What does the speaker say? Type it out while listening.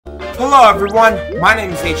Hello everyone, my name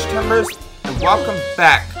is HTimbers, and welcome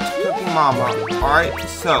back to Cooking Mama. Alright,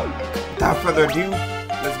 so, without further ado,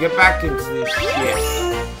 let's get back into this shit.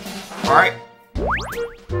 Alright?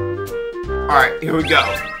 Alright, here we go.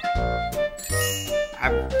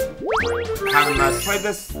 Haven't played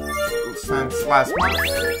this since last month.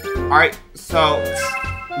 Alright, so,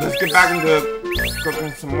 let's get back into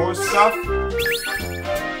cooking some more stuff.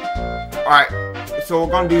 Alright, so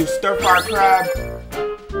we're gonna do stir-fried crab,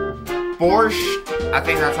 borscht, I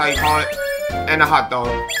think that's how you call it, and a hot dog.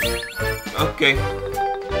 Okay,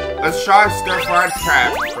 let's try stir-fried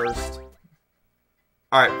crab first.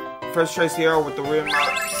 Alright, first trace here with the real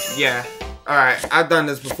mouth. Yeah, alright, I've done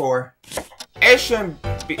this before. It shouldn't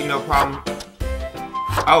be no problem.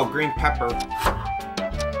 Oh, green pepper.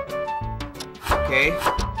 Okay.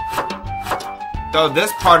 Though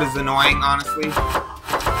this part is annoying, honestly.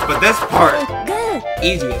 But this part,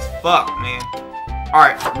 easy as fuck, man.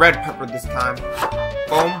 Alright, red pepper this time.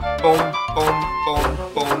 Boom, boom, boom, boom,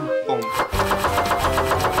 boom, boom.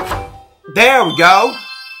 There we go.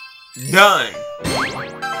 Done.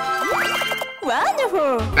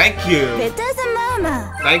 Wonderful. Thank you. Better than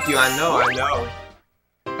Mama. Thank you, I know.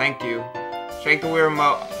 Thank you. Shake the Wii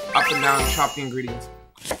remote up and down, chop the ingredients.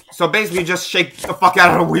 So basically just shake the fuck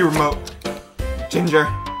out of the Wii remote. Ginger.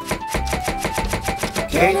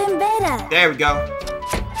 Okay. Getting better. There we go.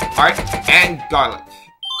 Alright, and garlic.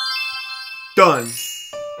 Done.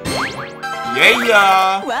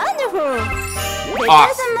 Yeah. Wonderful. Better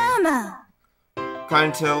Awesome. than Mama.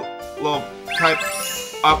 Cut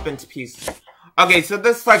up into pieces. Okay, so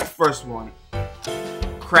this is like the first one.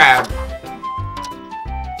 Crab.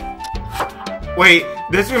 Wait,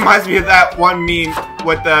 this reminds me of that one meme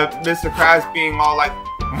with the Mr. Krabs being all like,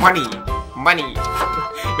 money.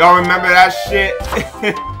 Y'all remember that shit?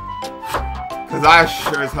 Cause I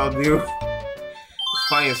sure as hell do. It's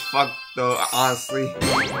funny as fuck though, honestly.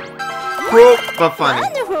 Cool, but funny.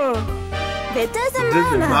 Wonderful. Better than This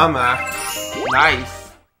is Mama. mama.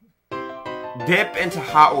 Nice. Dip into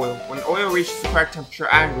hot oil. When oil reaches the correct temperature,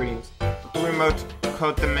 add ingredients. With the remote,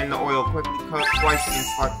 coat them in the oil. Quickly coat twice and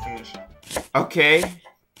select finish. Okay.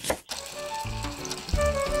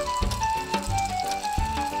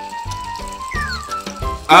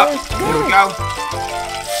 Up. Here we go.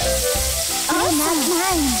 Oh, not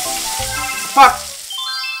mine. Fuck.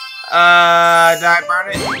 Did I burn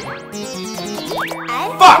it?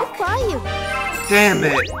 I'll Fuck. for you. Damn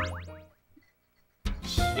it.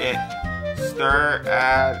 Shit. Stir,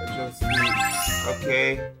 add, adjust heat. Okay.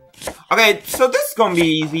 Okay, so this is gonna be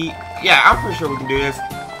easy. Yeah, I'm pretty sure we can do this.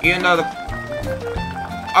 Even though the...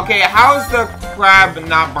 Okay, how is the crab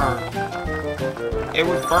not burned? It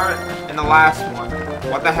was burnt in the last one.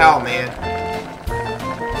 What the hell, man?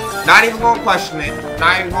 Not even gonna question it.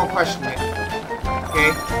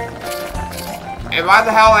 Okay? And why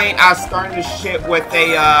the hell ain't I starting this shit with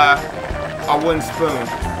a wooden spoon?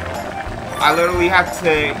 I literally have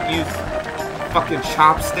to use fucking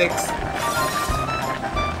chopsticks.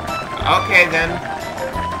 Okay then.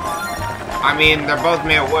 I mean, they're both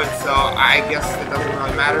made of wood, so I guess it doesn't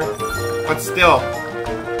really matter. But still,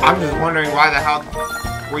 I'm just wondering why the hell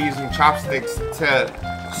we're using chopsticks to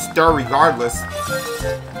stir regardless.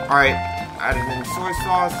 Alright, added in soy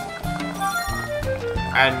sauce.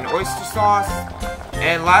 Add in oyster sauce.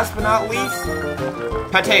 And last but not least,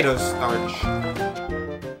 potato starch.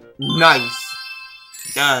 Nice.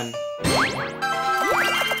 Done.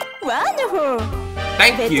 Wonderful.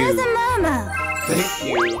 Thank Better you. than Mama. Thank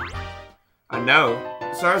you. I know.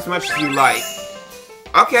 Serve as much as you like.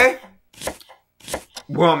 Okay.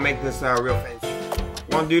 We'll make this real fancy.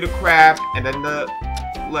 We're gonna do the crab and then the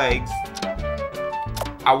legs.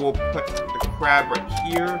 I will put the crab right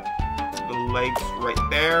here. The legs right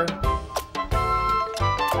there.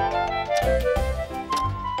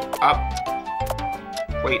 Up.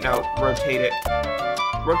 Wait, no. Rotate it.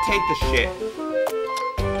 Rotate the shit.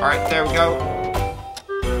 Alright, there we go.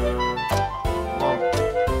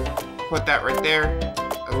 Put that right there,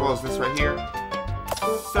 as well as this right here.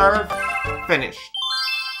 Serve. Finished.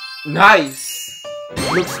 Nice.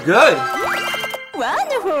 Looks good.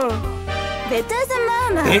 Wonderful. Better than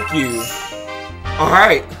Mama. Thank you.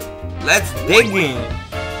 Alright, let's dig in.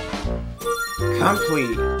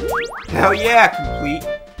 Complete. Hell yeah, complete.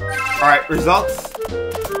 Alright, results.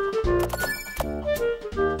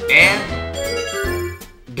 And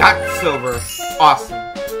got silver. Awesome.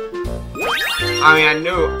 I mean,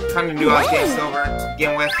 kinda knew I was getting silver to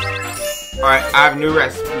begin with. Alright, I have a new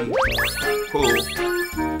recipe.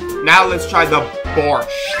 Cool. Now let's try the borscht.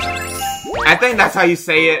 I think that's how you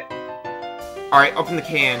say it. Alright, open the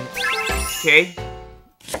can. Okay.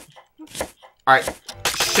 Alright.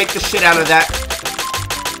 shake the shit out of that.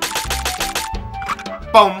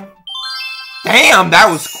 Boom. Damn, that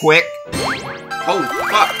was quick. Holy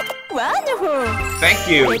fuck. Wonderful. Thank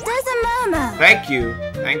you. Better than Mama. Thank you.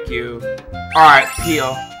 Thank you. Alright,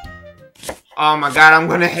 peel. Oh my god, I'm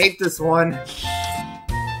gonna hate this one.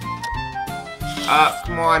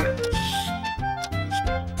 Come on.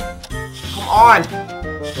 Come on.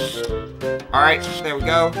 Alright, there we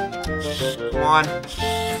go. Come on.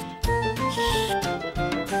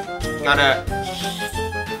 Gotta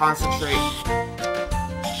concentrate.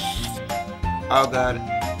 Oh god.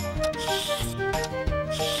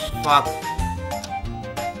 Fuck.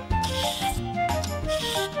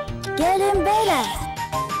 Getting better.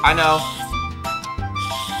 I know.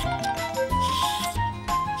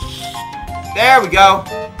 There we go.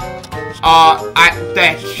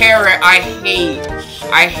 The carrot, I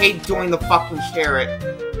hate doing the fucking carrot.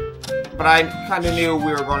 But I kinda knew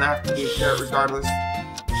we were gonna have to do carrot regardless.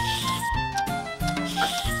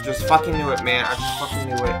 I just fucking knew it, man. I just fucking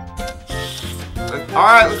knew it.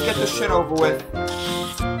 Alright, let's get this shit over with.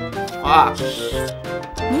 Fuck.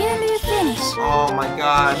 Nearly finished. Oh my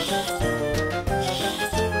god.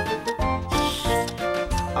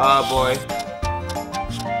 Oh boy.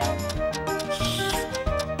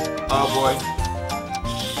 Oh boy.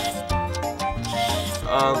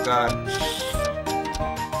 Oh god.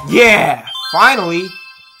 Yeah! Finally!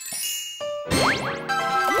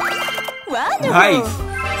 Wonderful. Nice!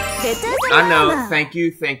 Better than I know. Mama. Thank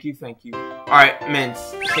you, thank you, thank you. Alright,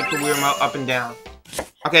 mince. Shake the wheel remote up and down.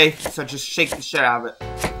 Okay, so just shake the shit out of it.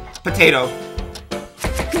 Potato.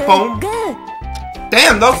 Good, Boom. good.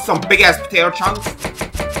 Damn, those are some big ass potato chunks.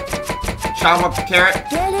 Chop up the carrot.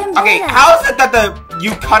 Getting Okay, better. how is it that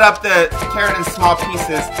you cut up the carrot in small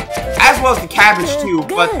pieces, as well as the cabbage too,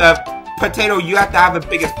 but the potato you have to have it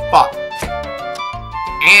big as fuck.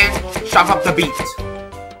 And chop up the beet.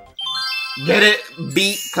 Get it?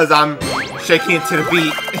 Beat, because I'm shaking it to the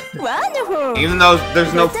beat. Wonderful. Even though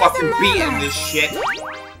there's no It doesn't fucking beat in matter. this shit.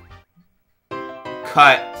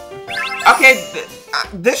 Cut. Okay,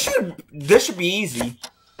 this should be easy.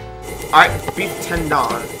 Alright, beef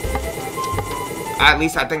tendon. At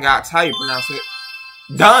least I think that's how you pronounce it.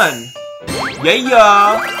 Done!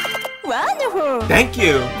 Yeah! Wonderful. Thank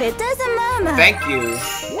you! Better than Mama. Thank you!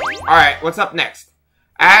 Alright, what's up next?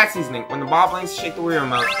 Add seasoning. When the ball blinks, shake the wheel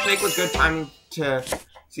remote. Shake with good timing to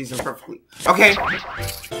season perfectly. Okay.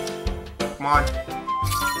 Come on.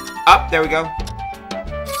 Up, there we go.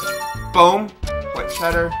 Boom. White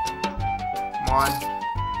cheddar. Come on.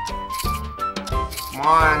 Come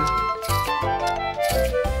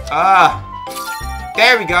on.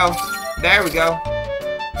 There we go. There we go.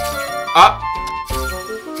 Up.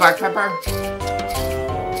 Black pepper.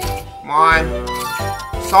 Come on.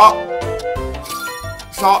 Salt.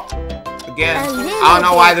 Salt. Again. I don't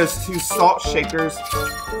know why there's two salt shakers.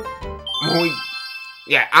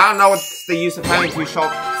 Yeah, I don't know what's the use of having two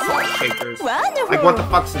salt shakers. Wonderful. Like, what the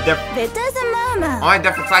fuck's the difference? Better than Mama. Only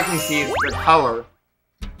difference I can see is the color.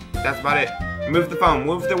 That's about it. Move the phone.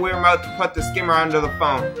 Move the wheel remote to put the skimmer under the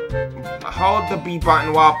phone. Hold the B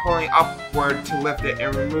button while pulling upward to lift it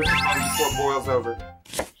and remove the phone before it boils over.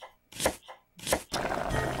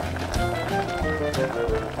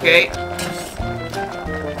 Okay.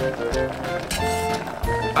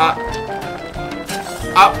 Up.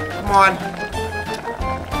 Come on.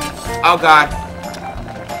 Oh god.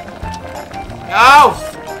 No!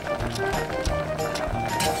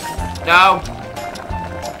 No.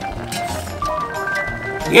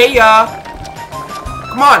 Yeah.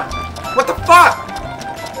 Come on. What the fuck?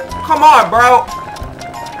 Come on, bro.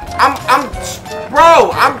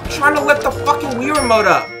 Bro, I'm trying to lift the fucking Wii remote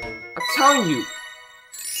up. I'm telling you.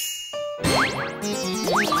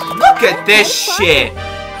 Look at this shit.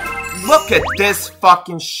 Look at this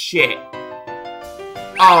fucking shit.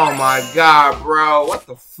 Oh my god, bro. What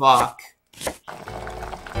the fuck?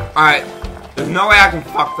 Alright. There's no way I can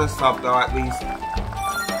fuck this up, though, at least.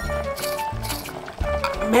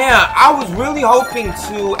 Man, I was really hoping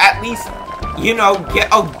to at least, you know, get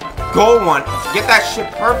a gold one. Get that shit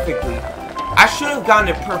perfectly. I should have gotten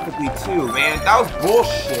it perfectly, too, man. That was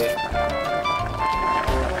bullshit.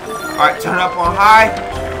 Alright, turn it up on high.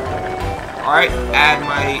 Alright, add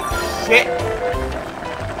my shit.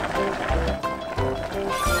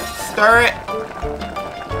 Stir it.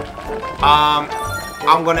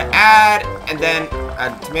 I'm gonna add, and then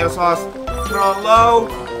add tomato sauce. Put it on low.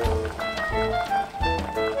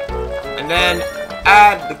 And then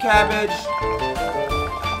add the cabbage.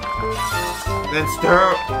 Then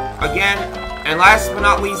stir again. And last but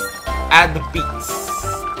not least, add the beets.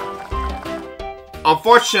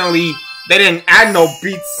 Unfortunately, they didn't add no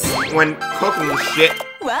beets when cooking this shit.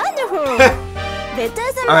 Wonderful. Better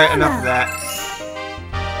than Alright, enough Mama. of that.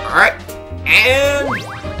 Alright, and...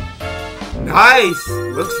 Nice!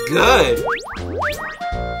 Looks good.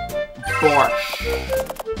 Borscht.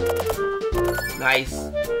 Nice.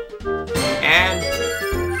 And...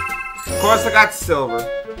 Of course I got silver.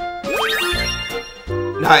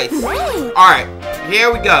 Nice. Great. Alright,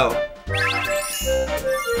 here we go.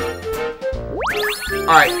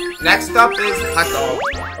 Alright, next up is hot dog.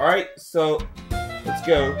 Alright, so let's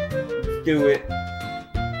go. Let's do it.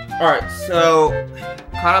 Alright, so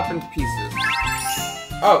cut up into pieces.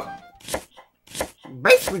 Oh.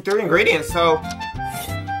 Basically 3 ingredients, so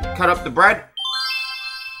cut up the bread.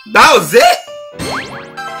 That was it?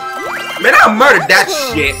 Man, I murdered that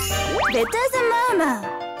shit. Better than Mama.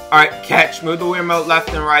 Alright, catch. Move the wheel remote left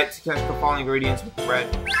and right to catch the falling ingredients with the bread.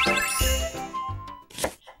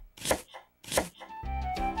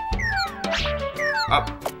 Up.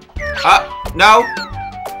 Up. No.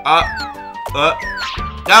 Up. Up.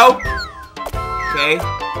 No. Okay.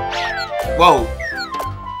 Whoa.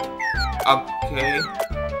 Okay.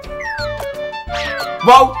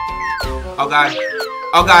 Whoa. Oh god.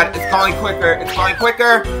 Oh god, it's going quicker. It's going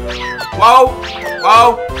quicker. Whoa.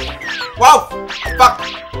 Whoa. Whoa. Fuck.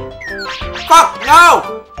 Fuck.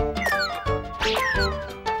 No.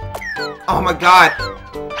 Oh my god.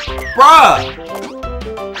 Bruh.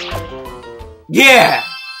 Yeah!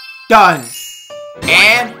 Done!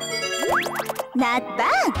 And... Not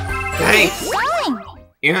bad. Thanks! Keep going.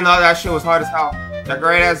 Even though that shit was hard as hell.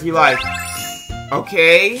 Decorate as you like.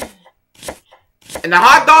 Okay. And the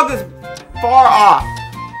hot dog is far off.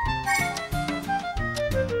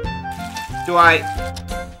 Do I...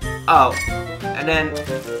 Oh. And then...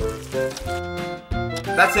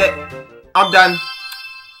 That's it. I'm done.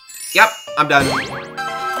 Yep, I'm done.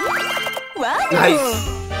 Wonderful.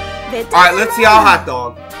 Nice. Better Alright, than let's see our Mama. hot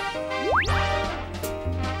dog.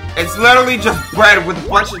 It's literally just bread with a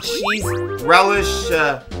bunch of cheese, relish,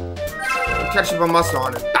 ketchup and mustard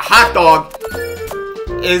on it. The hot dog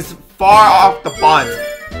is far off the bun.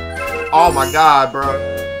 Oh my god, bro.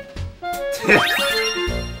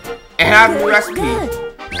 And have the recipe. Good.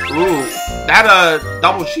 Ooh, that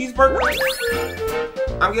double cheeseburger?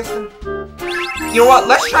 I'm guessing. You know what?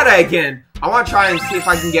 Let's try that again. I want to try and see if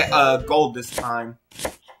I can get gold this time.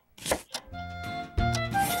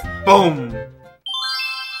 Boom.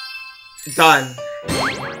 Done.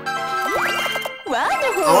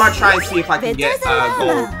 Wonderful. I want to try and see if I can get Better than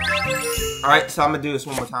gold. Mama. Alright, so I'm going to do this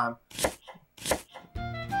one more time.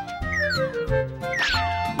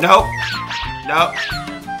 Nope. Nope.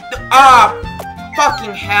 Ah!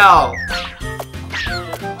 Fucking hell.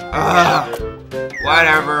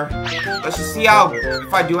 Whatever. Let's just see how,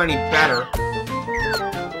 if I do any better.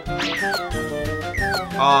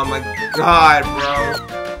 Oh my god, bro.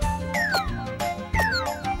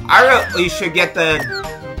 I really should get the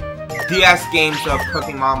DS games of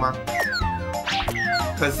Cooking Mama.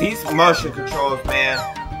 Cause these motion controls, man.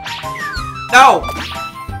 No!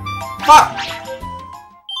 Fuck!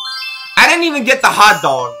 I didn't even get the hot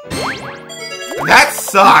dog. That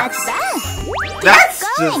sucks. Not bad. That's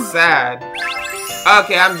Keep going. just sad.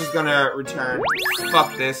 Okay, I'm just gonna return.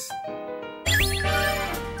 Fuck this.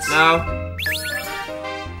 No.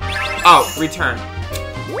 Oh, return.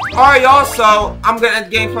 Alright, y'all, so I'm gonna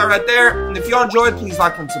end the gameplay right there. And if y'all enjoyed, please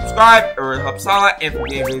like and subscribe. It really helps out and for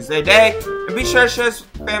game videos every day. And be sure to share this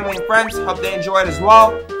with family and friends. Hope they enjoy it as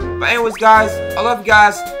well. But anyways, guys, I love you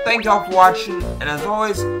guys. Thank y'all for watching. And as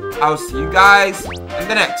always, I will see you guys in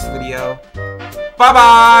the next video.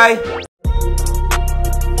 Bye-bye!